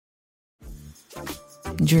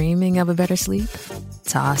Dreaming of a better sleep?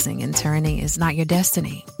 Tossing and turning is not your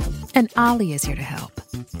destiny. And Ollie is here to help.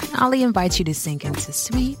 Ollie invites you to sink into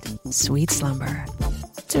sweet, sweet slumber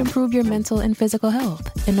to improve your mental and physical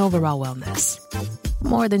health and overall wellness.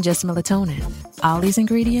 More than just melatonin, Ollie's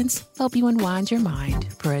ingredients help you unwind your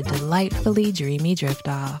mind for a delightfully dreamy drift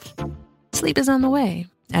off. Sleep is on the way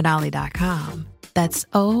at Ollie.com. That's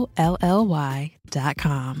OLLY.com.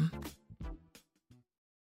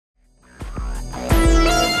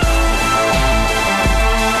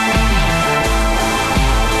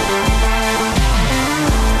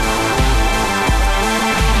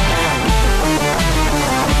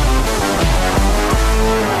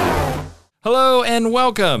 Hello and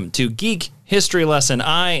welcome to Geek History Lesson.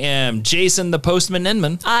 I am Jason the Postman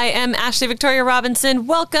Inman. I am Ashley Victoria Robinson.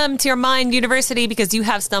 Welcome to your Mind University, because you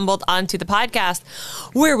have stumbled onto the podcast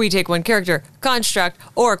where we take one character, construct,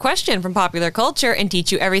 or question from popular culture and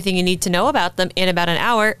teach you everything you need to know about them in about an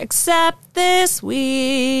hour, except this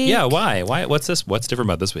week. Yeah, why? What's this? What's different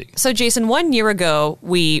about this week? So, Jason, 1 year ago,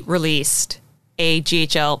 we released a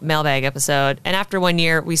GHL mailbag episode, and after 1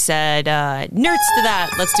 year, we said, nerds to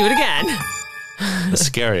that, let's do it again. The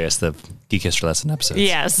scariest of Geek History Lesson episodes.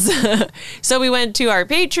 Yes. So we went to our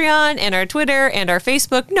Patreon and our Twitter and our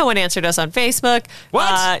Facebook. No one answered us on Facebook.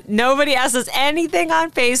 What? Nobody asked us anything on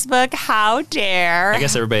Facebook. How dare. I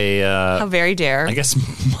guess everybody... How very dare. I guess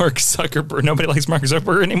Mark Zuckerberg... Nobody likes Mark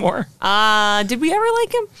Zuckerberg anymore. Did we ever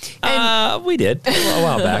like him? We did a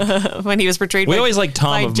while back. When he was portrayed We always liked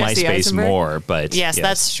Tom of Jesse MySpace Eisenberg. more, but... Yes,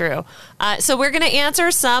 that's true. So we're going to answer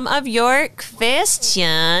some of your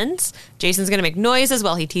questions. Jason's going to make noises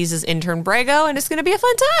while he teases intern Brago, and it's going to be a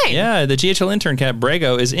fun time. Yeah, the GHL intern cat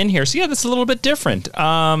Brago is in here. So yeah, that's a little bit different.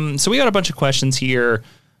 So we got a bunch of questions here.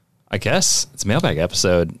 I guess it's a mailbag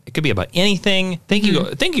episode. It could be about anything. Thank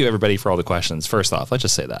you everybody for all the questions. First off, let's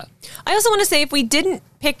just say that. I also want to say, if we didn't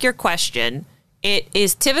pick your question, it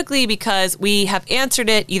is typically because we have answered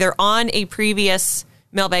it either on a previous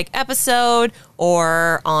mailbag episode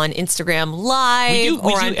or on Instagram Live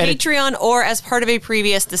or on Patreon or as part of a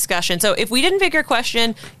previous discussion. So if we didn't pick your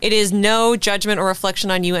question, it is no judgment or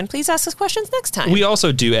reflection on you, and please ask us questions next time. We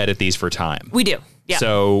also do edit these for time. We do. Yeah.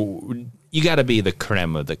 So you got to be the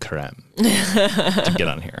creme of the creme to get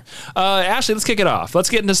on here. Ashley, let's kick it off. Let's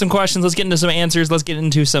get into some questions. Let's get into some answers. Let's get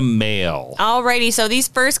into some mail. Alrighty. So these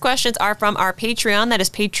first questions are from our Patreon. That is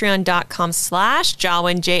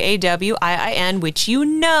patreon.com/Jawin, Jawin, which you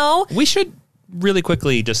know. We should really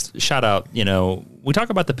quickly just shout out, we talk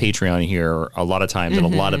about the Patreon here a lot of times in a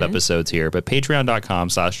lot of episodes here, but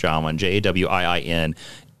patreon.com/Jawin, Jawin,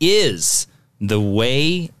 is the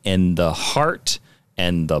way and the heart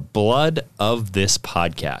and the blood of this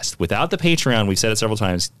podcast. Without the Patreon, we've said it several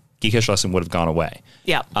times, Geek History Lesson would have gone away.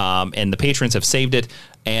 Yeah. And the patrons have saved it.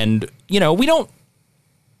 And, we don't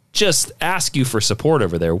just ask you for support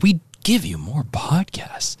over there. We give you more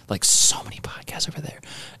podcasts, like so many podcasts over there.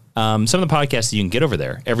 Some of the podcasts you can get over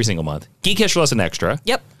there every single month. Geek History Lesson Extra.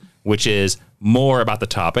 Yep. Which is more about the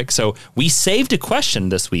topic. So we saved a question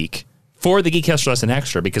this week for the Geek History Lesson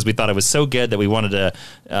Extra because we thought it was so good that we wanted to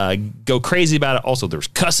go crazy about it. Also, there's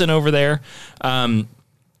cussing over there.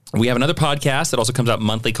 We have another podcast that also comes out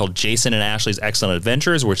monthly called Jason and Ashley's Excellent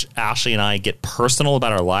Adventures, which Ashley and I get personal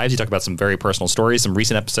about our lives. We talk about some very personal stories. Some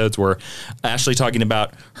recent episodes were Ashley talking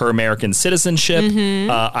about her American citizenship.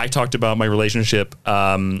 I talked about my relationship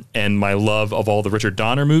and my love of all the Richard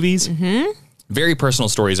Donner movies. Very personal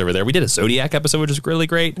stories over there. We did a Zodiac episode, which is really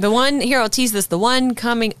great. The one, here, I'll tease this. The one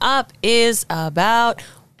coming up is about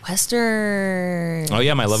Westerns. Oh,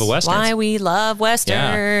 yeah, my love of Westerns. Why we love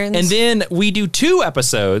Westerns. Yeah. And then we do 2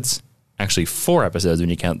 episodes, actually 4 episodes when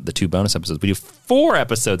you count the 2 bonus episodes. We do 4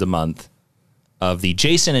 episodes a month of the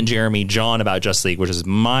Jason and Jeremy John About Justice League, which is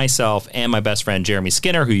myself and my best friend Jeremy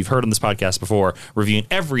Skinner, who you've heard on this podcast before, reviewing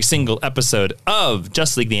every single episode of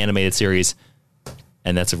Justice League, the animated series.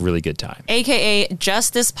 And that's a really good time. AKA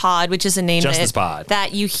Justice Pod, which is a name that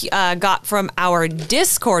you got from our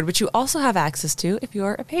Discord, which you also have access to if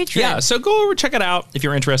you're a patron. Yeah, so go over, check it out if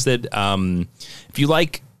you're interested. If you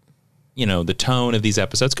like, the tone of these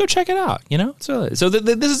episodes, go check it out. So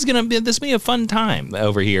this is gonna be a fun time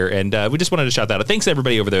over here, and we just wanted to shout that out. Thanks to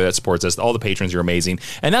everybody over there that supports us. All the patrons are amazing,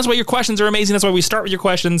 and that's why your questions are amazing. That's why we start with your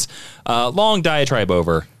questions. Long diatribe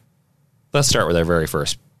over. Let's start with our very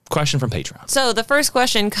first question from Patreon. So the first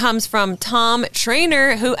question comes from Tom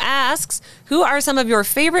Trainer, who asks, who are some of your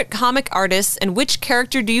favorite comic artists and which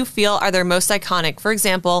character do you feel are their most iconic? For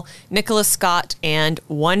example, Nicholas Scott and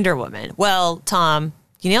Wonder Woman. Well, Tom,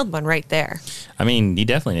 you nailed one right there. I mean, you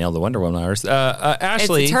definitely nailed the Wonder Woman artist.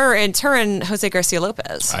 Ashley. It's her and Jose Garcia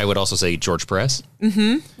Lopez. I would also say George Perez.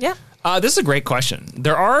 Yeah. This is a great question.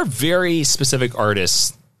 There are very specific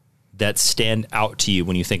artists that stand out to you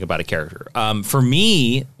when you think about a character. For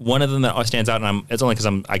me, one of them that stands out, and it's only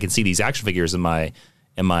because I can see these action figures in my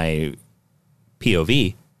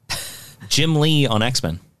POV. Jim Lee on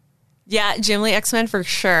X-Men. Yeah, Jim Lee X-Men for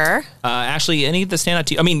sure. Ashley, any that stand out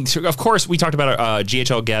to you? I mean, of course, we talked about our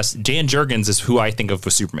GHL guest. Jan Jurgens is who I think of for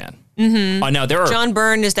Superman. Mm-hmm. Now there are John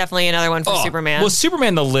Byrne is definitely another one for Superman. Well,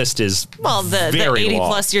 Superman, the list is the 80 long.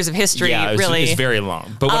 plus years of history. Yeah, really, it's very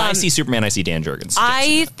long. But when I see Superman, I see Dan Jurgens.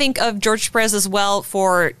 I think of George Perez as well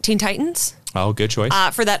for Teen Titans. Oh, good choice.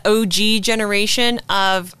 For that OG generation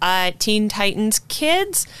of Teen Titans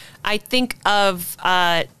kids, I think of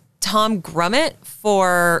Tom Grummett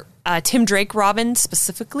for Tim Drake Robin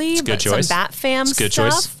specifically. It's a good choice. Some Bat Fam it's a good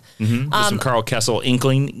stuff. Choice. Mm-hmm. There's some Carl Kessel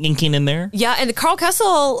inking in there. Yeah, and Carl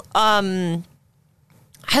Kessel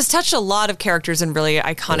has touched a lot of characters in really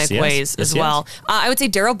iconic ways as well. I would say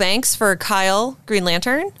Darryl Banks for Kyle Green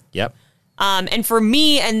Lantern. Yep. And for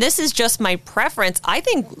me, and this is just my preference, I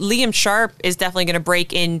think Liam Sharp is definitely going to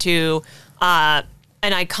break into an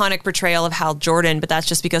iconic portrayal of Hal Jordan, but that's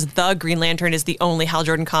just because the Green Lantern is the only Hal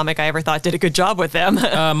Jordan comic I ever thought did a good job with them.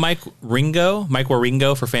 Mike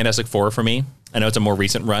Waringo for Fantastic Four for me. I know it's a more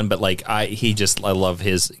recent run, but I love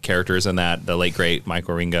his characters in that, the late great Mike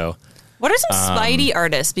Waringo. What are some Spidey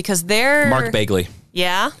artists? Because they're Mark Bagley.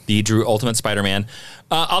 Yeah. He drew Ultimate Spider-Man.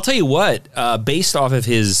 I'll tell you what, based off of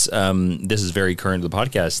his, this is very current to the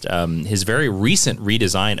podcast, his very recent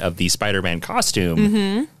redesign of the Spider-Man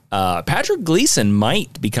costume, Patrick Gleason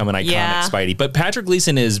might become an iconic Spidey, but Patrick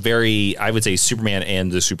Gleason is very, I would say, Superman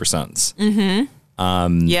and the Super Sons.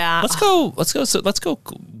 Mm-hmm. Yeah. Let's go.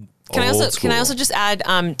 Can I also just add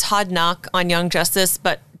Todd Knock on Young Justice,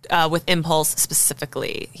 but with Impulse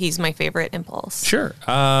specifically? He's my favorite Impulse. Sure.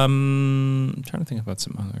 I'm trying to think about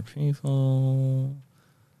some other people.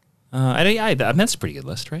 That's a pretty good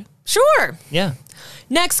list, right? Sure. Yeah.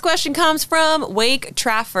 Next question comes from Wake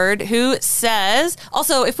Trafford, who says,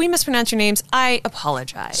 also, if we mispronounce your names, I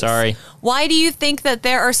apologize. Sorry. Why do you think that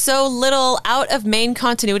there are so little out-of-main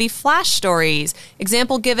continuity Flash stories?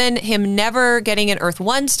 Example given, him never getting an Earth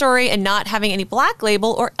 1 story and not having any Black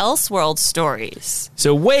Label or Elseworld stories.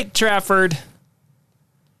 So, Wake Trafford,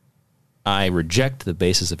 I reject the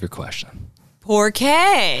basis of your question. Poor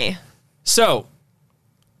K. So,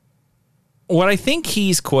 what I think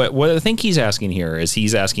he's asking here is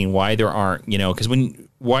he's asking why there aren't,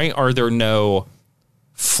 why are there no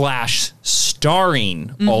Flash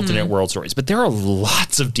starring alternate world stories? But there are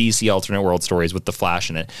lots of DC alternate world stories with the Flash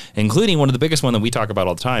in it, including one of the biggest one that we talk about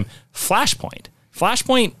all the time, Flashpoint.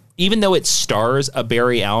 Flashpoint, even though it stars a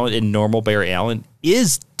Barry Allen and normal Barry Allen,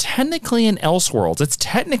 is technically an Elseworlds. It's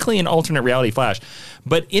technically an alternate reality Flash.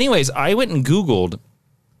 But anyways, I went and Googled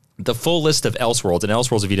the full list of Elseworlds, and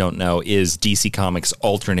Elseworlds, if you don't know, is DC Comics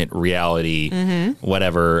alternate reality,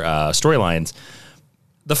 whatever storylines.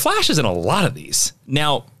 The Flash is in a lot of these.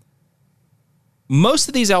 Now, most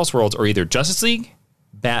of these Elseworlds are either Justice League,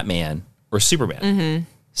 Batman, or Superman.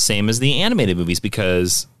 Same as the animated movies,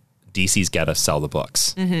 because DC's got to sell the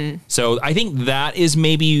books. So I think that is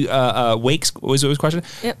maybe Wake's was his question.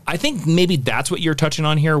 Yep. I think maybe that's what you're touching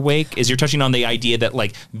on here, Wake, is you're touching on the idea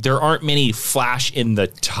that there aren't many Flash in the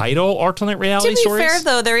title alternate reality stories. To be fair,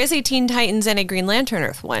 though, there is a Teen Titans and a Green Lantern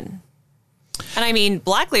Earth 1. And I mean,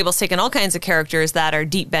 Black Label's taken all kinds of characters that are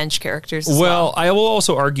deep bench characters as well. I will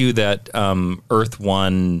also argue that Earth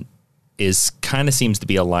 1 seems to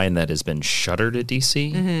be a line that has been shuttered at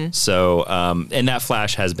DC. So, and that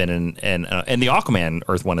Flash has been and the Aquaman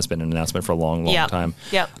Earth 1 has been an announcement for a long time.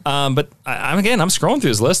 Yep. But I'm scrolling through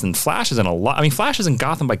his list, and Flash is in a lot. I mean, Flash is in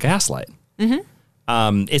Gotham by Gaslight.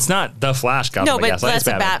 It's not the Flash Gotham by Gaslight. That's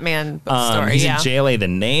a Batman story. He's in JLA the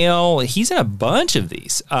Nail. He's in a bunch of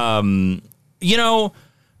these. I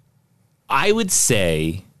would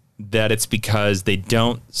say that it's because they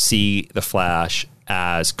don't see the Flash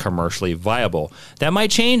as commercially viable. That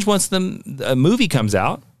might change once the movie comes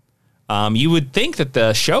out. You would think that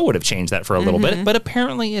the show would have changed that for a little bit, but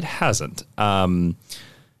apparently it hasn't. I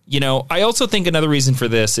also think another reason for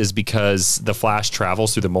this is because the Flash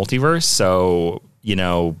travels through the multiverse. So,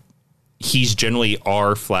 he's generally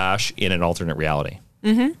our Flash in an alternate reality.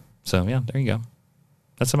 So, yeah, there you go.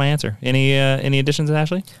 That's my answer. Any additions,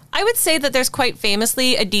 Ashley? I would say that there's quite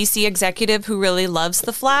famously a DC executive who really loves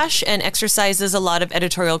the Flash and exercises a lot of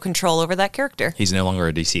editorial control over that character. He's no longer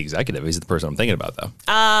a DC executive. He's the person I'm thinking about, though.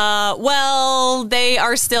 Well, they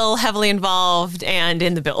are still heavily involved and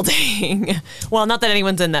in the building. Well, not that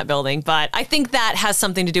anyone's in that building, but I think that has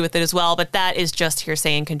something to do with it as well. But that is just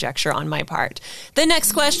hearsay and conjecture on my part. The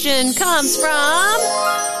next question comes from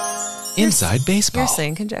Inside baseball. You're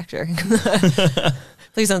saying conjecture.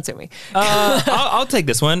 Please don't sue me. I'll take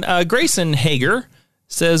this one. Grayson Hager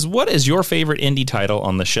says, what is your favorite indie title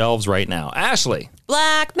on the shelves right now? Ashley.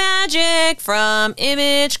 Black Magic from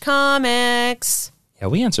Image Comics. Yeah,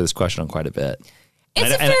 we answer this question on quite a bit.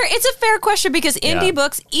 It's a fair question because indie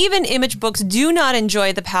books, even Image books, do not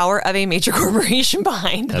enjoy the power of a major corporation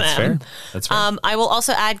behind them. That's fair. I will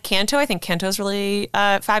also add Kanto. I think Kanto is really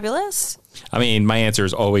fabulous. I mean, my answer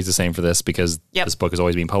is always the same for this because this book is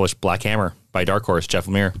always being published. Black Hammer by Dark Horse, Jeff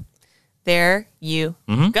Lemire. There you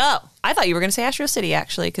go. I thought you were going to say Astro City,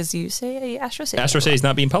 actually, because you say Astro City. Astro City is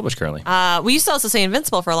not being published currently. We used to also say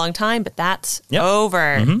Invincible for a long time, but that's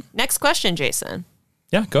over. Next question, Jason.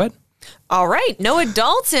 Yeah, go ahead. All right. Noah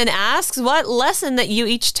Dalton asks, what lesson that you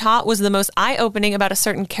each taught was the most eye-opening about a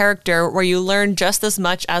certain character where you learned just as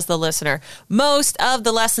much as the listener? Most of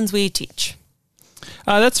the lessons we teach.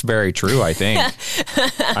 That's very true, I think.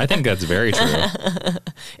 I think that's very true.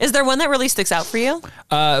 Is there one that really sticks out for you?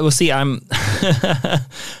 Well, see, I'm...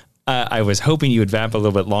 I was hoping you would vamp a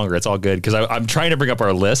little bit longer. It's all good because I'm trying to bring up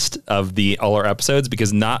our list of all our episodes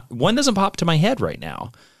because not one doesn't pop to my head right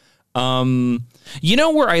now. You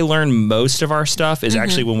know where I learn most of our stuff is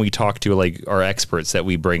actually when we talk to like our experts that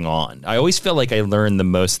we bring on. I always feel like I learn the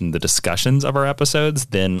most in the discussions of our episodes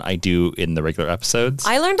than I do in the regular episodes.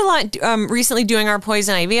 I learned a lot recently doing our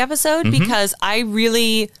Poison Ivy episode because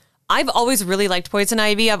I've always really liked Poison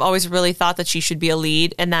Ivy. I've always really thought that she should be a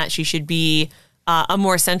lead and that she should be a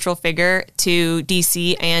more central figure to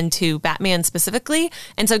DC and to Batman specifically.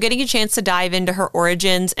 And so getting a chance to dive into her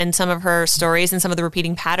origins and some of her stories and some of the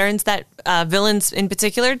repeating patterns that villains in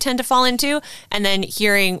particular tend to fall into, and then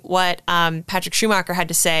hearing what Patrick Schumacher had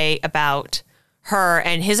to say about her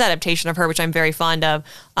and his adaptation of her, which I'm very fond of.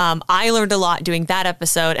 I learned a lot doing that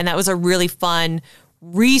episode, and that was a really fun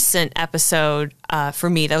recent episode for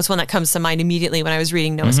me. That was one that comes to mind immediately when I was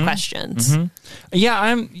reading Noah's questions. Yeah,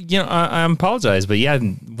 I apologize, but yeah,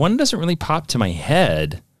 one doesn't really pop to my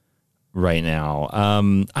head right now.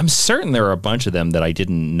 I'm certain there are a bunch of them that I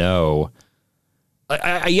didn't know.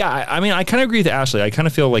 I mean, I kind of agree with Ashley. I kind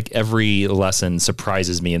of feel like every lesson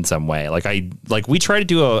surprises me in some way. Like we try to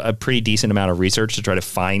do a pretty decent amount of research to try to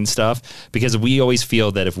find stuff because we always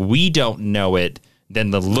feel that if we don't know it, then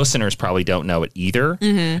the listeners probably don't know it either.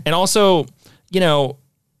 And also,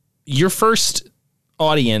 your first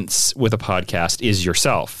audience with a podcast is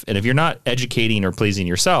yourself. And if you're not educating or pleasing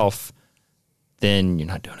yourself, then you're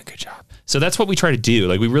not doing a good job. So that's what we try to do.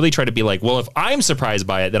 Like, we really try to be like, well, if I'm surprised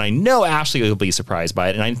by it, then I know Ashley will be surprised by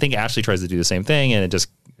it. And I think Ashley tries to do the same thing. And it just,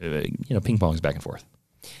 ping pongs back and forth.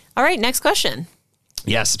 All right. Next question.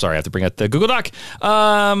 Yes. Sorry. I have to bring up the Google Doc.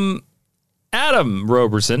 Adam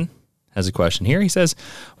Roberson has a question here. He says,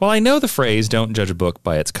 while I know the phrase "don't judge a book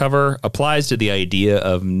by its cover" applies to the idea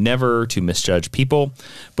of never to misjudge people,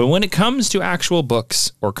 but when it comes to actual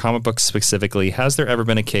books or comic books specifically, has there ever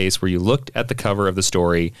been a case where you looked at the cover of the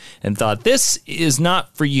story and thought, this is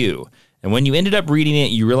not for you, and when you ended up reading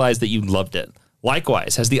it, you realized that you loved it?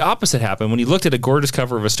 Likewise, has the opposite happened when you looked at a gorgeous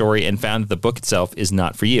cover of a story and found that the book itself is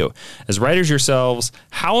not for you? As writers yourselves,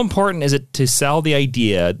 how important is it to sell the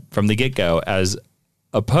idea from the get-go as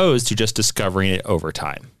opposed to just discovering it over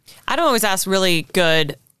time? I don't always ask really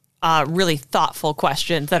good, really thoughtful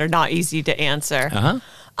questions that are not easy to answer.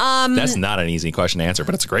 That's not an easy question to answer,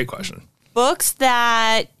 but it's a great question. Books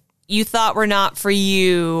that you thought were not for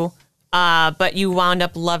you, but you wound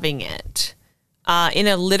up loving it. In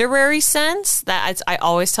a literary sense, I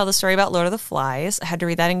always tell the story about Lord of the Flies. I had to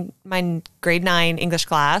read that in my grade 9 English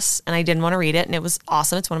class, and I didn't want to read it, and it was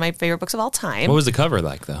awesome. It's one of my favorite books of all time. What was the cover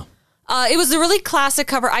like, though? It was a really classic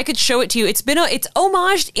cover. I could show it to you. It's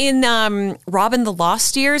homaged in Robin the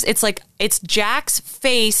Lost Years. It's Jack's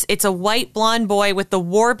face. It's a white blonde boy with the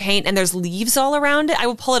war paint, and there's leaves all around it. I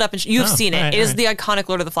will pull it up, and you've seen it. It is the iconic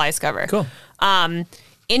Lord of the Flies cover. Cool.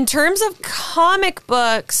 In terms of comic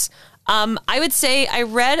books, I would say I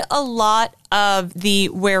read a lot of the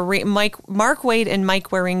Mark Waid and Mike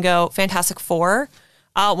Wieringo Fantastic Four.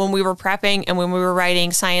 When we were prepping and when we were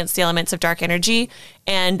writing Science, the Elements of Dark Energy.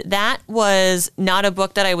 And that was not a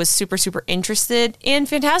book that I was super, super interested in.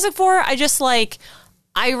 Fantastic Four,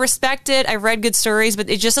 I respect it. I read good stories, but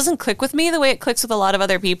it just doesn't click with me the way it clicks with a lot of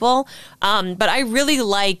other people. But I really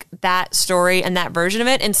like that story and that version of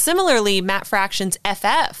it. And similarly, Matt Fraction's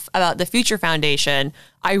FF about the Future Foundation,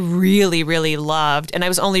 I really, really loved. And I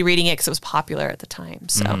was only reading it because it was popular at the time.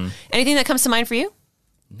 So anything that comes to mind for you?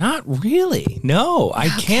 Not really. No, I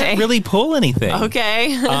can't really pull anything.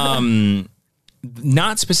 Okay.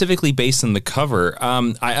 Not specifically based on the cover.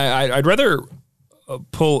 I'd rather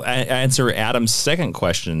answer Adam's second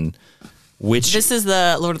question which This is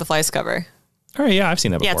the Lord of the Flies cover. all right, yeah, I've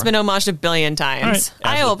seen that before. Yeah, it's been homaged a billion times.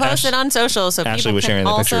 All right. I will post it on social so Ashley people was sharing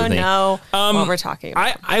can the picture also with me. know what we're talking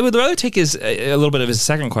about. I would rather take a little bit of his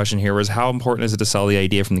second question here was how important is it to sell the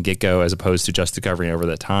idea from the get-go as opposed to just discovering over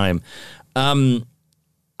the time?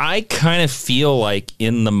 I kind of feel like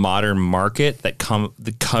in the modern market that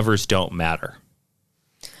the covers don't matter.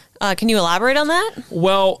 Can you elaborate on that?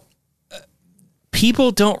 Well,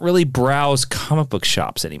 people don't really browse comic book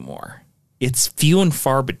shops anymore. It's few and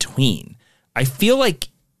far between. I feel like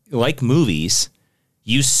movies,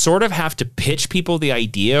 you sort of have to pitch people the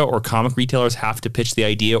idea, or comic retailers have to pitch the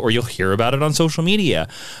idea, or you'll hear about it on social media.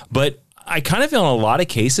 But I kind of feel in a lot of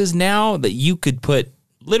cases now that you could put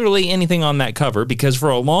literally anything on that cover, because for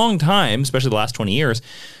a long time, especially the last 20 years,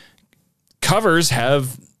 covers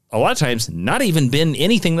have a lot of times not even been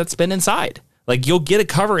anything that's been inside. Like, you'll get a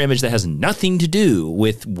cover image that has nothing to do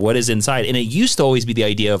with what is inside. And it used to always be the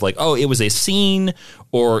idea of like, oh, it was a scene,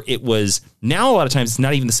 or it was, now a lot of times it's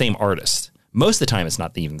not even the same artist. Most of the time it's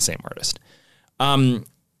not even the same artist.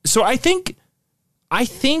 So I think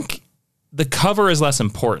the cover is less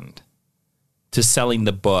important to selling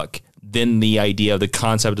the book than the idea of the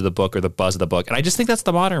concept of the book or the buzz of the book. And I just think that's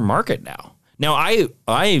the modern market now. Now,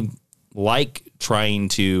 I like trying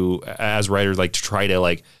to, as writers, like to try to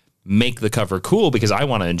like make the cover cool because I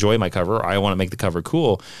want to enjoy my cover. I want to make the cover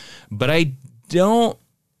cool, but I don't,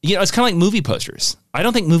 it's kind of like movie posters. I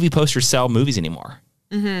don't think movie posters sell movies anymore.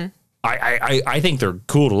 Mm-hmm. I think they're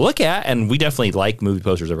cool to look at, and we definitely like movie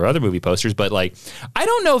posters over other movie posters, but like, I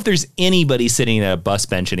don't know if there's anybody sitting at a bus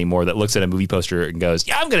bench anymore that looks at a movie poster and goes,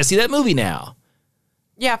 yeah, I'm going to see that movie now.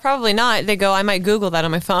 Yeah, probably not. They go, I might Google that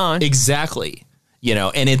on my phone. Exactly.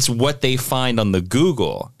 And it's what they find on the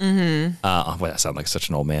Google. Mm-hmm. Well, that sounds like such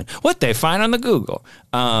an old man. What they find on the Google.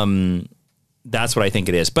 That's what I think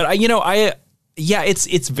it is. But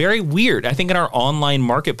it's very weird. I think in our online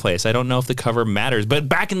marketplace, I don't know if the cover matters, but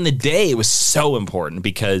back in the day, it was so important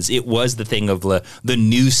because it was the thing of the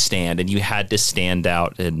newsstand, and you had to stand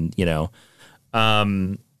out, and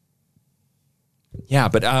But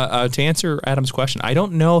to answer Adam's question, I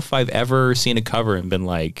don't know if I've ever seen a cover and been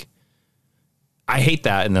like, I hate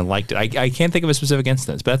that, and then liked it. I can't think of a specific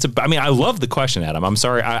instance, but I love the question, Adam. I'm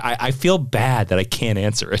sorry. I feel bad that I can't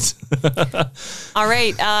answer it. All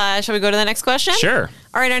right. Shall we go to the next question? Sure.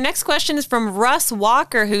 All right. Our next question is from Russ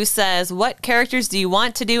Walker, who says, what characters do you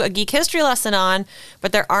want to do a geek history lesson on,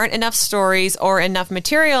 but there aren't enough stories or enough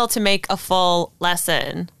material to make a full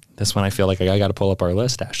lesson? This one, I feel like I got to pull up our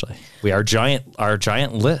list, Ashley. Our giant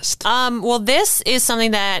list. Well, this is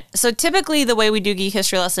something so typically the way we do geek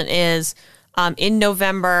history lesson is, in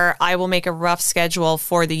November, I will make a rough schedule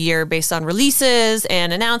for the year based on releases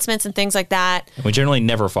and announcements and things like that. We generally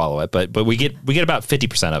never follow it, but we get about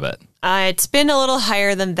 50% of it. It's been a little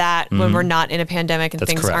higher than that when we're not in a pandemic and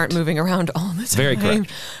That's things correct. aren't moving around all the time. Very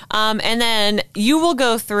correct. And then we'll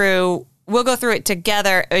go through it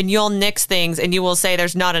together, and you'll nix things, and you will say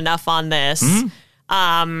there's not enough on this.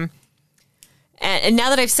 Mm-hmm. And now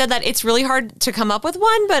that I've said that, it's really hard to come up with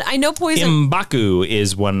one, but I know Poison... M'Baku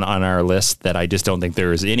is one on our list that I just don't think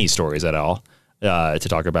there's any stories at all to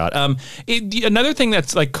talk about. Another thing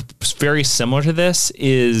that's like very similar to this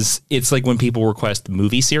is it's like when people request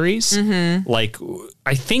movie series. Mm-hmm. Like,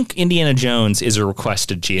 I think Indiana Jones is a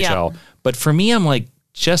requested GHL, but for me, I'm like,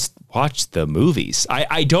 just watch the movies.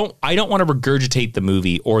 I don't want to regurgitate the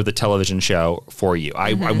movie or the television show for you.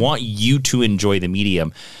 I want you to enjoy the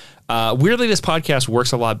medium. Weirdly, this podcast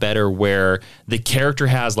works a lot better where the character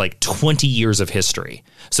has like 20 years of history.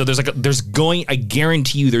 So I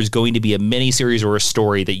guarantee you there's going to be a miniseries or a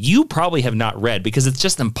story that you probably have not read because it's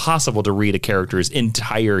just impossible to read a character's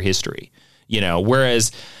entire history,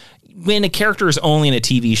 whereas when a character is only in a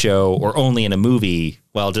TV show or only in a movie,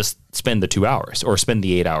 well, just spend the 2 hours or spend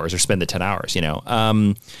the 8 hours or spend the 10 hours,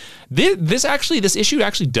 This issue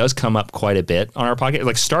actually does come up quite a bit on our podcast.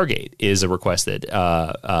 Like Stargate is a requested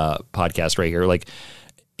podcast right here. Like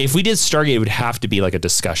if we did Stargate, it would have to be like a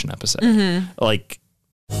discussion episode. Mm-hmm. Like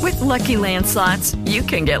with Lucky Land Slots, you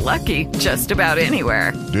can get lucky just about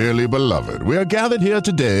anywhere. Dearly beloved, we are gathered here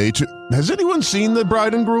today to... Has anyone seen the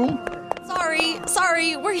bride and groom?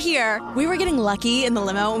 Sorry, we're here. We were getting lucky in the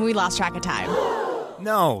limo and we lost track of time.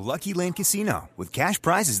 No, Lucky Land Casino, with cash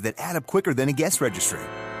prizes that add up quicker than a guest registry.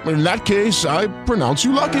 In that case, I pronounce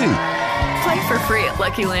you lucky. Play for free at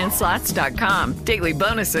LuckyLandSlots.com. Daily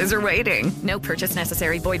bonuses are waiting. No purchase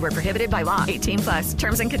necessary. Void where prohibited by law. 18+.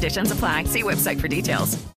 Terms and conditions apply. See website for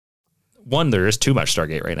details. One, there is too much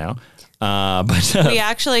Stargate right now. But we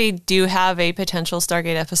actually do have a potential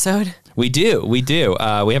Stargate episode. We do. We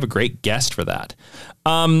have a great guest for that.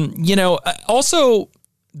 Also,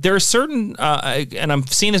 there are certain, and I'm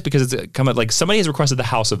seeing this because it's come up, like somebody has requested the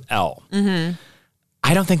House of L. Mm-hmm.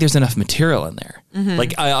 I don't think there's enough material in there. Mm-hmm.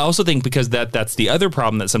 Like, I also think because that's the other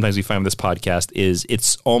problem that sometimes we find with this podcast is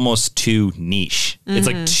it's almost too niche. Mm-hmm. It's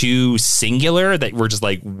like too singular that we're just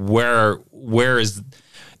like, where is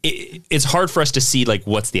it? It's hard for us to see like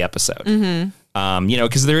what's the episode. Mm-hmm.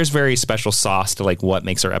 Because there is very special sauce to like what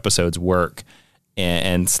makes our episodes work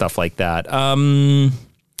and stuff like that.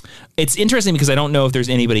 It's interesting because I don't know if there's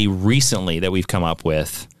anybody recently that we've come up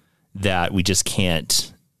with that we just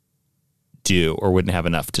can't do or wouldn't have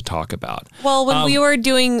enough to talk about. Well, when we were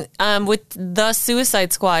doing with the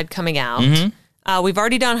Suicide Squad coming out, we've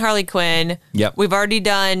already done Harley Quinn. Yep. We've already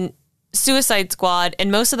done Suicide Squad,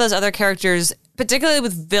 and most of those other characters, particularly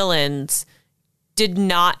with villains, did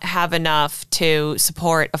not have enough to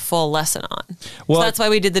support a full lesson on. Well, so that's why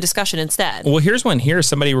we did the discussion instead. Well, here's one here.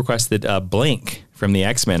 Somebody requested Blink from the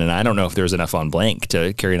X-Men, and I don't know if there's enough on Blink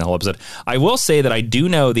to carry in a whole episode. I will say that I do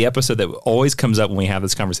know the episode that always comes up when we have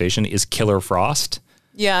this conversation is Killer Frost.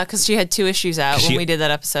 Yeah, because she had 2 issues out when we did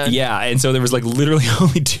that episode. Yeah, and so there was like literally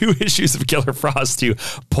only 2 issues of Killer Frost to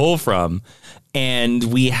pull from.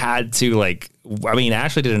 And we had to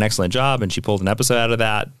Ashley did an excellent job and she pulled an episode out of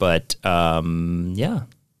that. But I don't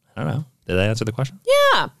know. Did I answer the question?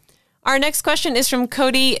 Yeah. Our next question is from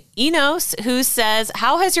Cody Enos, who says,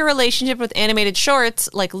 how has your relationship with animated shorts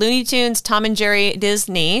like Looney Tunes, Tom and Jerry,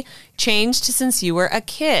 Disney changed since you were a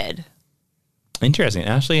kid? Interesting.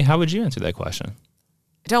 Ashley, how would you answer that question?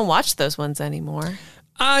 I don't watch those ones anymore.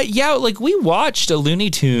 We watched a Looney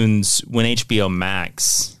Tunes when HBO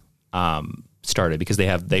Max started because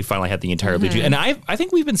they finally had the entire Looney Tunes. And I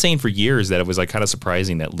think we've been saying for years that it was like kind of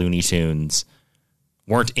surprising that Looney Tunes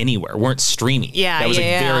weren't anywhere, weren't streaming. Yeah, that was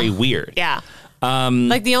very weird. Yeah.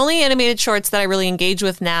 Like the only animated shorts that I really engage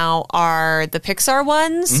with now are the Pixar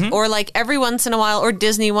ones, or like every once in a while, or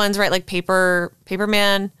Disney ones, right? Like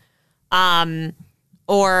Paperman,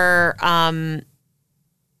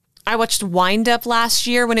 I watched Wind Up last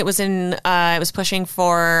year when it was it was pushing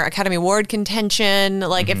for Academy Award contention.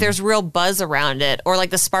 Like if there's real buzz around it, or like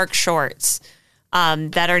the Spark shorts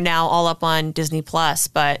that are now all up on Disney Plus.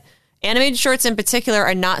 But animated shorts in particular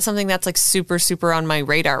are not something that's like super, super on my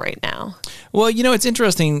radar right now. Well, it's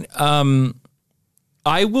interesting.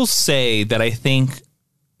 I will say that I think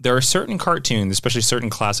there are certain cartoons, especially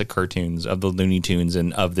certain classic cartoons of the Looney Tunes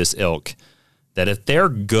and of this ilk, that if they're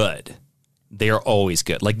good, they are always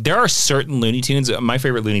good. Like there are certain Looney Tunes. My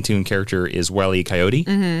favorite Looney Tune character is Wile E. Coyote.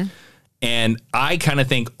 Mm-hmm. And I kind of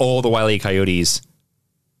think all the Wile E. Coyotes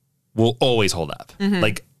will always hold up. Mm-hmm.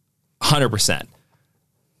 Like 100%.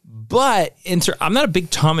 But I'm not a big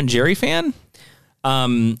Tom and Jerry fan. I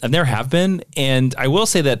never have been. And I will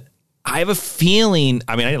say that I have a feeling,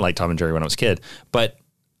 I didn't like Tom and Jerry when I was a kid, but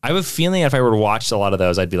I have a feeling if I were to watch a lot of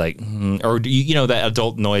those, I'd be like, or that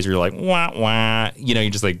adult noise where you're like, wah, wah, you're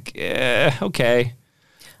just like, okay.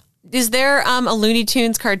 Is there a Looney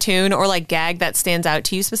Tunes cartoon or like gag that stands out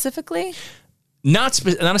to you specifically? Not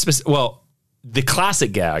a specific, well, the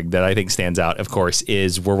classic gag that I think stands out, of course,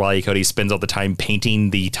 is where Wile E. Coyote spends all the time painting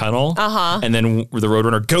the tunnel. And then the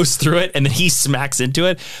Roadrunner goes through it and then he smacks into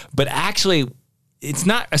it. But actually, it's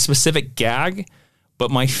not a specific gag. But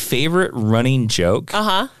my favorite running joke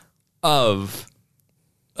of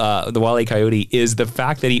the Wile E. Coyote is the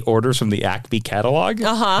fact that he orders from the Acme catalog.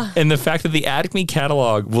 And the fact that the Acme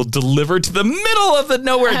catalog will deliver to the middle of the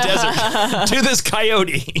nowhere desert to this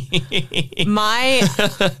coyote.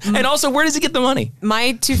 And also, where does he get the money?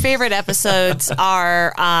 My 2 favorite episodes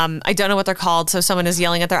are, I don't know what they're called, so someone is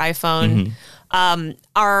yelling at their iPhone,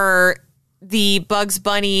 are the Bugs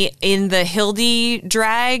Bunny in the Hildy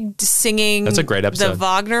drag singing. That's a great episode. The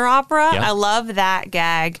Wagner opera. Yeah. I love that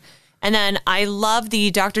gag. And then I love the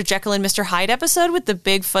Dr. Jekyll and Mr. Hyde episode with the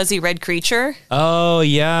big fuzzy red creature. Oh,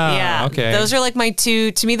 yeah. Yeah. Okay. Those are like my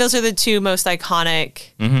 2, to me, those are the 2 most iconic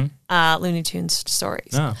Looney Tunes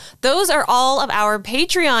stories. Oh. Those are all of our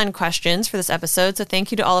Patreon questions for this episode. So thank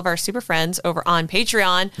you to all of our super friends over on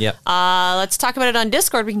Patreon. Yep. Let's talk about it on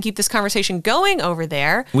Discord. We can keep this conversation going over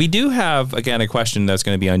there. We do have, again, a question that's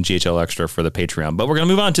going to be on GHL Extra for the Patreon. But we're going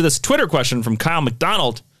to move on to this Twitter question from Kyle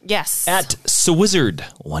McDonald. Yes. At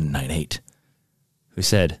Swizard198, who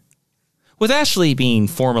said, with Ashley being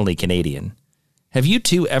formerly Canadian, have you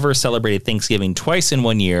two ever celebrated Thanksgiving twice in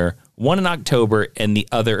one year, one in October and the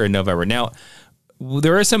other in November? Now,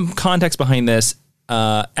 there is some context behind this.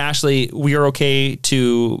 Ashley, we are okay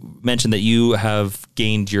to mention that you have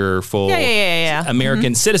gained your full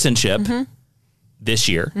American citizenship this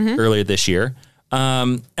year, earlier this year.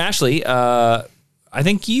 Ashley, I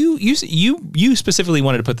think you specifically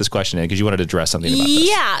wanted to put this question in because you wanted to address something about this.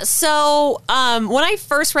 Yeah. So when I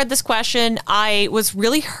first read this question, I was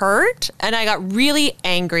really hurt and I got really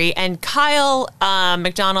angry. And Kyle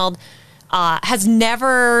McDonald has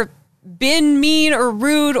never been mean or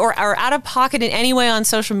rude or out of pocket in any way on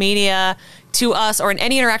social media to us or in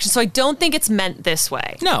any interaction. So I don't think it's meant this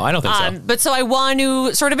way. No, I don't think so. But so I want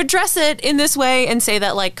to sort of address it in this way and say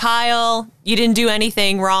that, like, Kyle, you didn't do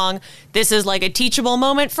anything wrong. This is like a teachable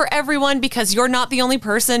moment for everyone because you're not the only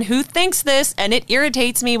person who thinks this, and it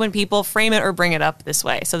irritates me when people frame it or bring it up this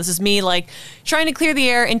way. So this is me, like, trying to clear the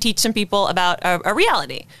air and teach some people about a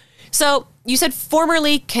reality. So you said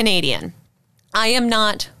formerly Canadian. I am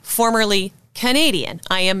not formerly Canadian.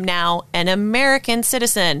 I am now an American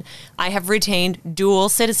citizen. I have retained dual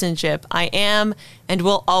citizenship. I am and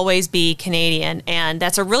will always be Canadian. And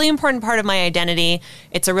that's a really important part of my identity.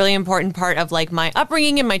 It's a really important part of like my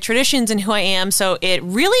upbringing and my traditions and who I am. So it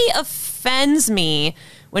really offends me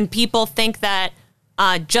when people think that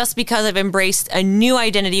just because I've embraced a new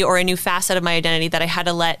identity or a new facet of my identity that I had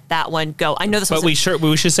to let that one go. I know this, but we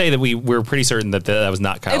should say that we're pretty certain that was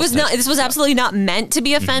not Kyle's. It was not. This was absolutely not meant to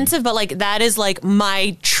be offensive, but like that is like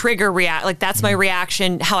my trigger react. Like that's my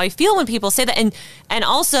reaction, how I feel when people say that, and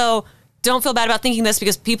also don't feel bad about thinking this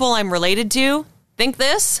because people I'm related to think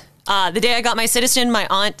this. The day I got my citizen, my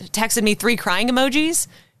aunt texted me 3 crying emojis.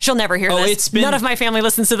 She'll never hear this. None of my family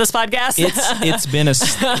listens to this podcast. It has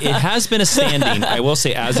been astounding. I will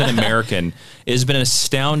say, as an American, it has been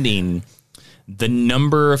astounding the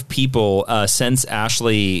number of people since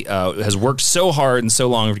Ashley has worked so hard and so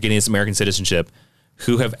long for getting this American citizenship,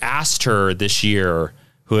 who have asked her this year,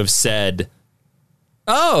 who have said,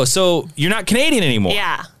 "Oh, so you're not Canadian anymore?"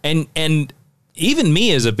 Yeah, and even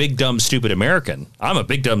me as a big dumb stupid American, I'm a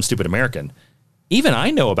big dumb stupid American. Even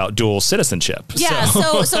I know about dual citizenship. Yeah,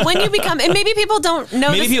 so when you become, and maybe people don't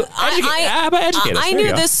know this. I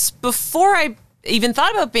knew this before I even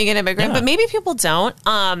thought about being an immigrant, but maybe people don't.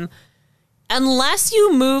 Unless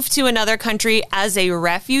you move to another country as a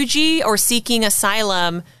refugee or seeking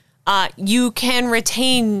asylum, you can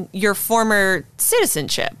retain your former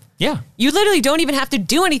citizenship. Yeah. You literally don't even have to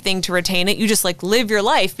do anything to retain it. You just like live your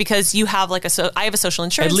life because you have like I have a social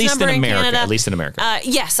insurance number in Canada. At least in America.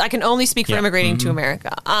 Yes, I can only speak for immigrating to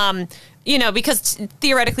America. Because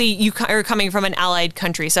theoretically you are coming from an allied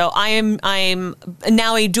country. So I'm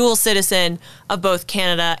now a dual citizen of both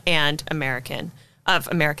Canada and America. As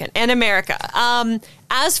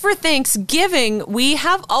for Thanksgiving, we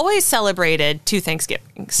have always celebrated 2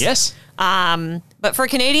 Thanksgivings. Yes. But for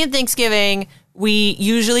Canadian Thanksgiving, we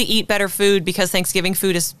usually eat better food because Thanksgiving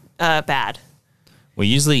food is bad. We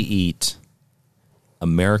usually eat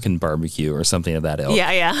American barbecue or something of that ilk.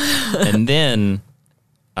 Yeah. And then...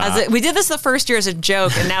 we did this the first year as a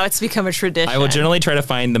joke, and now it's become a tradition. I will generally try to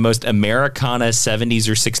find the most Americana 70s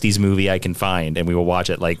or 60s movie I can find, and we will watch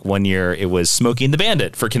it. Like one year, it was Smokey and the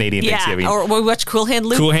Bandit for Canadian Thanksgiving. Or we watched Cool Hand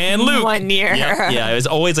Luke. Cool Hand Luke. One year. Yeah, it was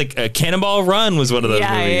always like Cannonball Run was one of those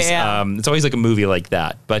movies. Yeah. It's always like a movie like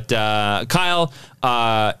that. But Kyle,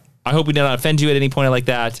 I hope we did not offend you at any point like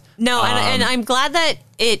that. No, and I'm glad that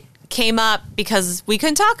it came up because we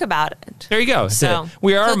couldn't talk about it. There you go. So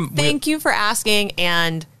thank you for asking,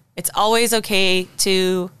 and it's always okay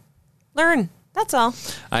to learn. That's all.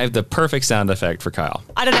 I have the perfect sound effect for Kyle.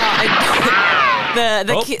 I don't know. The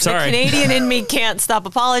Canadian in me can't stop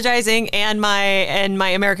apologizing, and my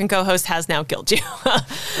American co-host has now killed you.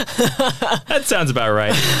 That sounds about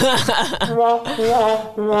right.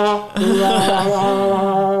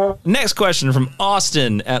 Next question from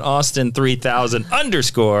Austin at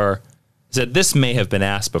Austin3000_ said, "This may have been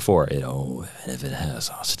asked before." If it has,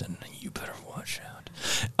 Austin, you better watch out.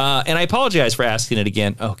 And I apologize for asking it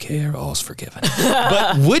again. Okay, all's forgiven.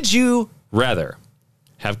 But would you rather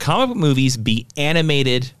have comic book movies be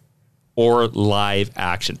animated or live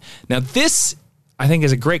action? Now, this, I think,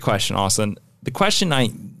 is a great question, Austin.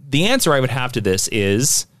 The answer I would have to this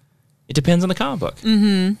is, it depends on the comic book.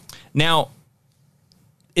 Mm-hmm. Now,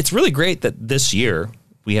 it's really great that this year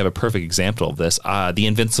we have a perfect example of this. The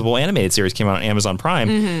Invincible animated series came out on Amazon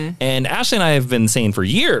Prime, and Ashley and I have been saying for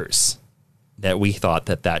years that we thought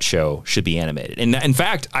that show should be animated. And in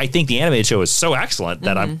fact, I think the animated show is so excellent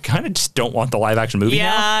that I kind of just don't want the live action movie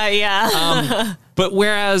now. Yeah. But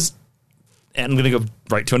whereas, and I'm going to go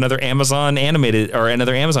right to another Amazon animated or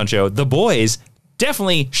another Amazon show, The Boys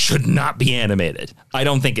definitely should not be animated. I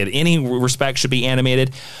don't think in any respect should be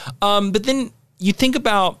animated. But then you think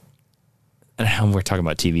about, and we're talking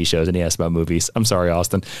about TV shows and he asked about movies. I'm sorry,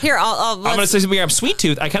 Austin. Here, I'm going to say something about Sweet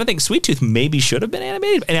Tooth. I kind of think Sweet Tooth maybe should have been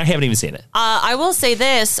animated, and I haven't even seen it. I will say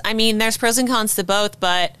this. I mean, there's pros and cons to both,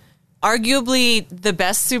 but arguably the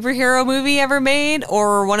best superhero movie ever made,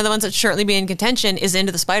 or one of the ones that should certainly be in contention, is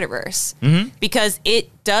Into the Spider-Verse. Because it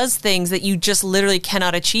does things that you just literally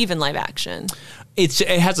cannot achieve in live action. It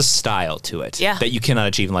has a style to it that you cannot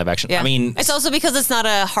achieve in live action. Yeah. I mean, it's also because it's not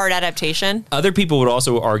a hard adaptation. Other people would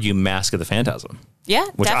also argue Mask of the Phantasm. Yeah,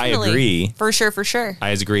 which definitely. I agree. For sure. I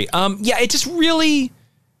agree. Yeah, it just really,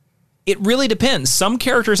 it really depends. Some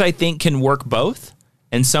characters I think can work both,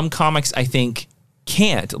 and some comics I think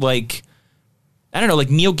can't. Like, I don't know,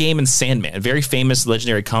 like Neil Gaiman's Sandman, a very famous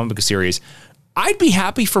legendary comic book series. I'd be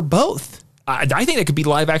happy for both. I think it could be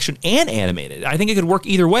live action and animated. I think it could work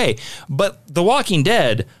either way. But The Walking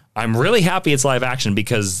Dead, I'm really happy it's live action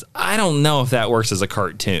because I don't know if that works as a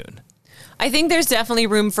cartoon. I think there's definitely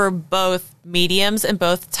room for both mediums and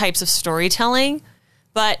both types of storytelling.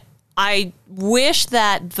 But I wish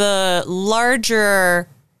that the larger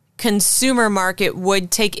consumer market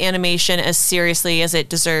would take animation as seriously as it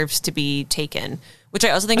deserves to be taken, which I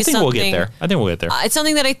also think is something. We'll get there. I think we'll get there. It's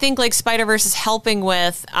something that I think like Spider-Verse is helping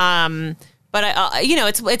with. But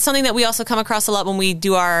it's something that we also come across a lot when we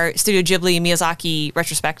do our Studio Ghibli Miyazaki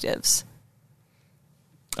retrospectives.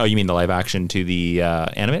 Oh, you mean the live action to the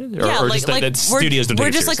animated, or just the studios don't take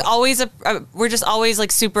it seriously? We're just always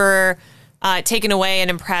like super taken away and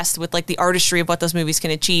impressed with like the artistry of what those movies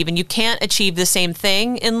can achieve, and you can't achieve the same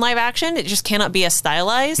thing in live action. It just cannot be as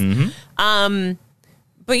stylized.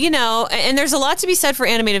 But and there's a lot to be said for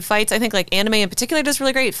animated fights. I think like anime in particular does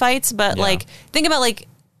really great fights, but like think about like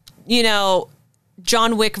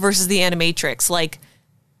John Wick versus the Animatrix. Like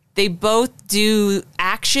they both do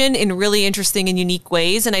action in really interesting and unique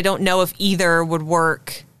ways, and I don't know if either would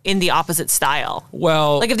work in the opposite style.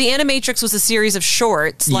 Well, like if the Animatrix was a series of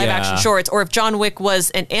shorts, live action shorts, or if John Wick was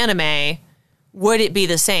an anime, would it be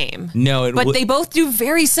the same? No, but they both do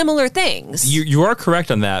very similar things. You are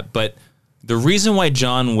correct on that, but the reason why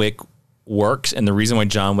John Wick works and the reason why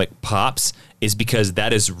John Wick pops is because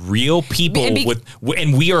that is real people and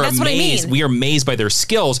we are amazed. I mean. We are amazed by their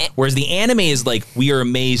skills, whereas the anime is like we are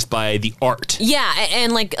amazed by the art. Yeah,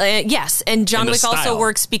 and like yes, and John Wick also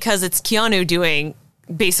works because it's Keanu doing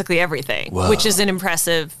basically everything, which is an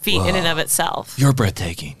impressive feat in and of itself. You're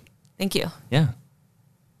breathtaking. Thank you. Yeah.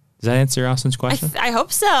 Does that answer Austin's question? I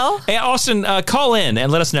hope so. Hey, Austin, call in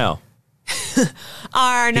and let us know.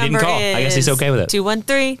 Our number is I guess he's okay with it.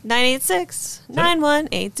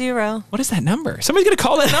 213-986-9180. What is that number? Somebody's going to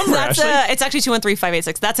call that number, it's actually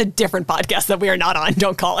 213-586. That's a different podcast that we are not on.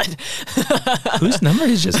 Don't call it. Whose number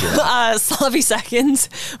is just here? Sloppy Seconds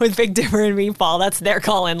with Big Dipper and Meatball. That's their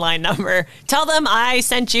call-in line number. Tell them I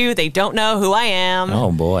sent you. They don't know who I am.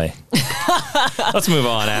 Oh, boy. Let's move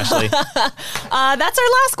on, Ashley. That's our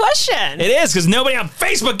last question. It is, because nobody on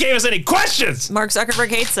Facebook gave us any questions. Mark Zuckerberg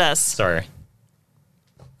hates us. Sorry.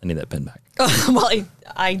 I need that pen back. Well,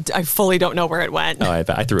 I fully don't know where it went. Oh,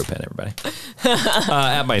 I threw a pen, everybody.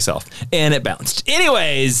 At myself. And it bounced.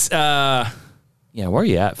 Anyways, where are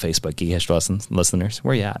you at, Facebook Geek History listeners?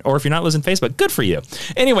 Where are you at? Or if you're not listening to Facebook, good for you.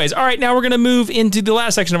 Anyways, all right, now we're going to move into the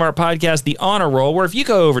last section of our podcast, the honor roll, where if you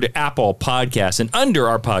go over to Apple Podcasts and under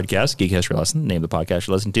our podcast, Geek History Lesson, name the podcast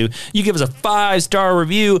you listen to, you give us a 5-star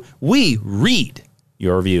review. We read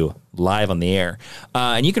your review live on the air.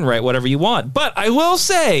 And you can write whatever you want. But I will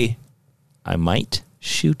say, I might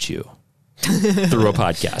shoot you through a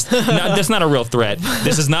podcast. No, that's not a real threat.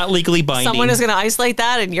 This is not legally binding. Someone is going to isolate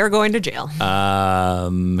that and you're going to jail.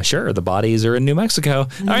 Sure. The bodies are in New Mexico.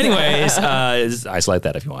 Anyways, isolate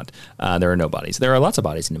that if you want. There are no bodies. There are lots of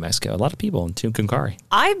bodies in New Mexico. A lot of people in Tucumcari.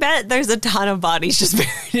 I bet there's a ton of bodies just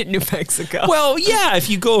buried in New Mexico. Well, yeah, if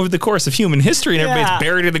you go over the course of human history and everybody's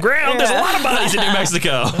buried in the ground, there's a lot of bodies in New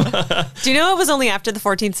Mexico. Do you know it was only after the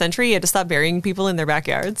 14th century you had to stop burying people in their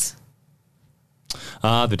backyards?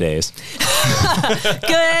 The days.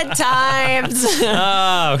 Good times.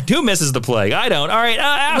 Who misses the plague? I don't. All right,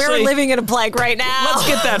 Ashley, we're living in a plague right now. Let's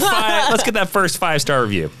get that first 5-star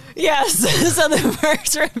review. Yes. So the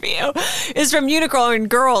first review is from Unicorn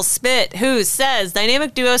Girl Spit, who says,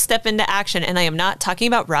 dynamic duos step into action, and I am not talking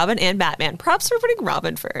about Robin and Batman. Props for putting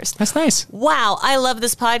Robin first. That's nice. Wow. I love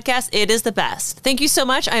this podcast. It is the best. Thank you so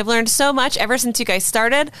much. I've learned so much ever since you guys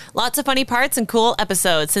started. Lots of funny parts and cool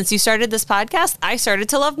episodes. Since you started this podcast, I started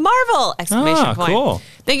to love Marvel! Exclamation point. Cool.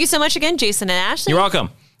 Thank you so much again, Jason and Ashley. You're welcome.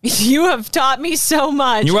 You have taught me so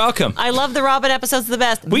much. You're welcome. I love the Robin episodes the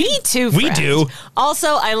best. Me too, friend. We do.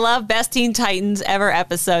 Also, I love Best Teen Titans Ever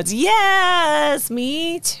episodes. Yes,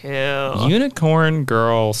 me too. Unicorn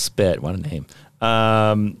Girl Spit. What a name.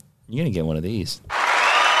 You're going to get one of these.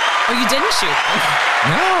 Oh, you didn't shoot them?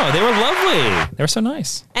 No, they were lovely. They were so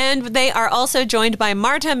nice. And they are also joined by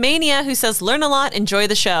Marta Mania, who says, learn a lot, enjoy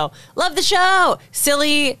the show. Love the show.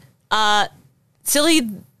 Silly Silly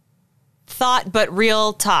thought, but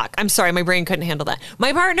real talk. I'm sorry, my brain couldn't handle that.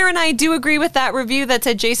 My partner and I do agree with that review that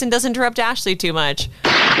said Jason does interrupt Ashley too much.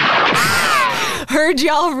 Heard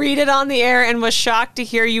y'all read it on the air and was shocked to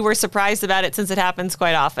hear you were surprised about it since it happens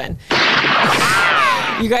quite often.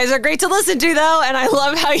 You guys are great to listen to, though, and I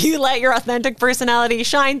love how you let your authentic personality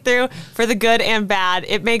shine through for the good and bad.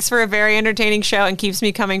 It makes for a very entertaining show and keeps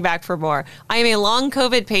me coming back for more. I am a long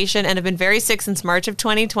COVID patient and have been very sick since March of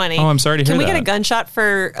 2020. Oh, I'm sorry to hear that. Can we get a gunshot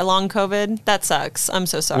for a long COVID? That sucks. I'm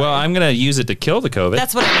so sorry. Well, I'm going to use it to kill the COVID.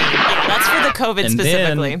 That's what I mean. Yeah, that's for the COVID and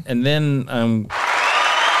specifically. Then I'm going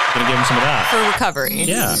to give him some of that. For recovery.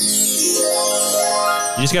 Yeah.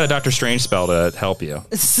 You just got a Dr. Strange spell to help you.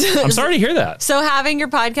 I'm sorry to hear that. So having your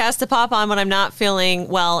podcast to pop on when I'm not feeling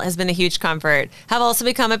well has been a huge comfort. Have also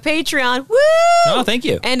become a Patreon. Woo! Oh, thank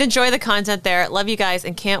you. And enjoy the content there. Love you guys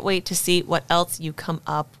and can't wait to see what else you come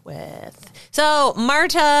up with. So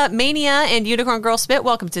Marta, Mania, and Unicorn Girl Spit,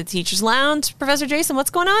 welcome to the Teacher's Lounge. Professor Jason,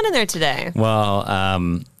 what's going on in there today? Well,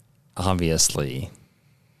 obviously,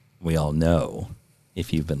 we all know,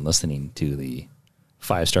 if you've been listening to the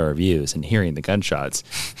 5-star reviews and hearing the gunshots,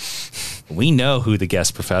 we know who the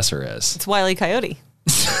guest professor is. It's Wile E. Coyote.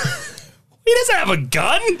 He doesn't have a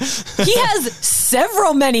gun. He has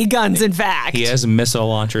many guns, in fact. He has missile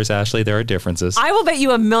launchers, Ashley. There are differences. I will bet you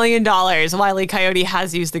 $1 million Wile E. Coyote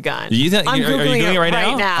has used a gun. Are you doing it right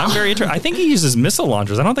now? I'm very interested. I think he uses missile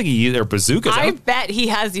launchers. I don't think he uses bazookas. I bet he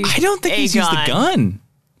has used. I don't think he's used the gun.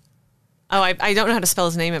 Oh, I don't know how to spell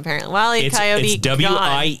his name, apparently. Wile E. Coyote. It's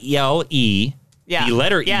W-I-L-E. Yeah. The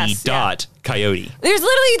letter E dot Coyote. There's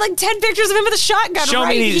literally like 10 pictures of him with a shotgun Show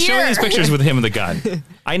me these pictures with him with a gun.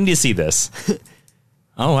 I need to see this.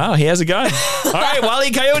 Oh, wow. He has a gun. All right. Wile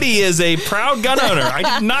E. Coyote is a proud gun owner.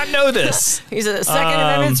 I did not know this. He's a Second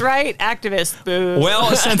Amendment's right activist. Boo.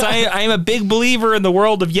 Well, since I am a big believer in the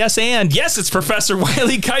world of yes, it's Professor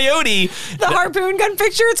Wile E. Coyote. The harpoon gun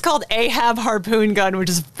picture, it's called Ahab Harpoon Gun, which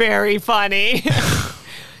is very funny.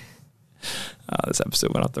 This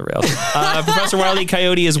episode went off the rails. Professor Wile E.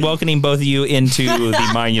 Coyote is welcoming both of you into the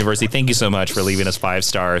Mind University. Thank you so much for leaving us 5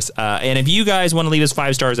 stars. And if you guys want to leave us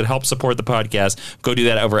 5 stars and help support the podcast, go do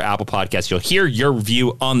that over Apple Podcasts. You'll hear your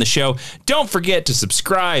review on the show. Don't forget to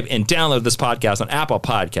subscribe and download this podcast on Apple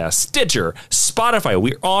Podcasts, Stitcher, Spotify.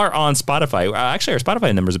 We are on Spotify. Actually, our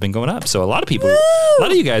Spotify numbers have been going up. So a lot of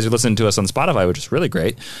you guys are listening to us on Spotify, which is really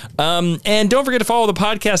great. And don't forget to follow the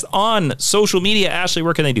podcast on social media. Ashley,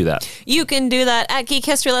 where can they do that? You can do that at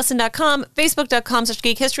geekhistorylesson.com,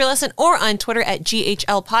 facebook.com/geekhistorylesson, or on Twitter at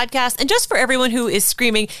GHL Podcast. And just for everyone who is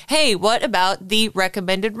screaming, hey, what about the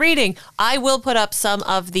recommended reading? I will put up some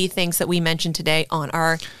of the things that we mentioned today on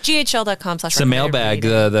our GHL.com/. It's a mailbag.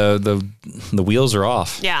 The wheels are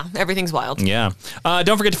off. Yeah, everything's wild. Yeah.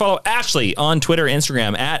 Don't forget to follow Ashley on Twitter,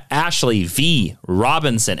 Instagram at Ashley V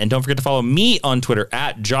Robinson. And don't forget to follow me on Twitter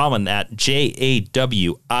at Jawin, at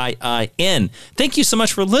JAWIIN. Thank you so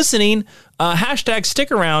much for listening. Hashtag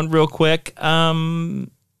stick around real quick. Do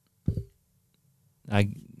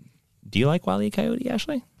you like Wile E. Coyote,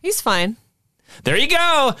 Ashley? He's fine. There you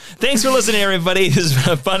go. Thanks for listening, everybody. This has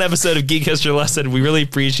been a fun episode of Geek History Lesson. We really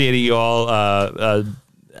appreciate you all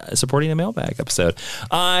supporting the mailbag episode.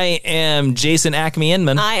 I am Jason Acme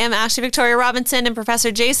Inman. I am Ashley Victoria Robinson. And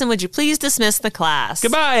Professor Jason, would you please dismiss the class?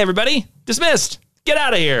 Goodbye, everybody. Dismissed. Get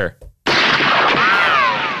out of here.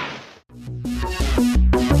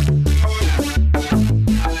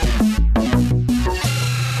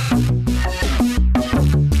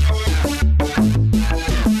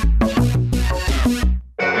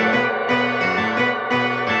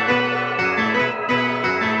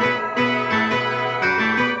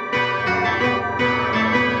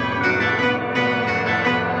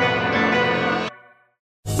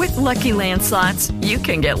 Lucky Land Slots, you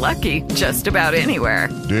can get lucky just about anywhere.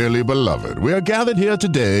 Dearly beloved, we are gathered here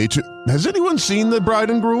today to... Has anyone seen the bride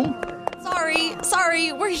and groom?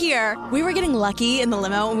 Sorry, we're here. We were getting lucky in the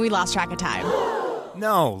limo and we lost track of time.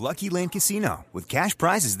 No, Lucky Land Casino, with cash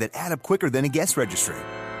prizes that add up quicker than a guest registry.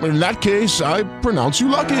 In that case, I pronounce you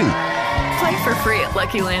lucky. Play for free at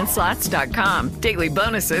LuckyLandSlots.com. Daily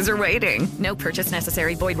bonuses are waiting. No purchase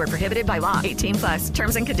necessary. Void where prohibited by law. 18+.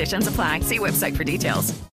 Terms and conditions apply. See website for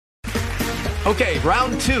details. Okay,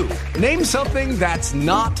 round 2. Name something that's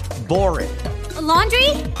not boring. A laundry?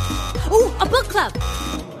 Ooh, a book club.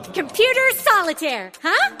 Computer solitaire,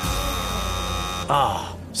 huh?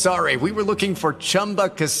 Ah, sorry, we were looking for Chumba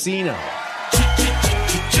Casino.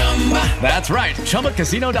 That's right,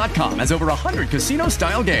 ChumbaCasino.com has over 100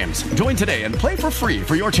 casino-style games. Join today and play for free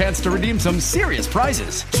for your chance to redeem some serious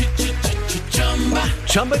prizes.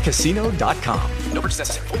 ChumbaCasino.com. No purchase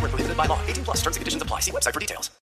necessary. Void where prohibited by law. 18+ terms and conditions apply. See website for details.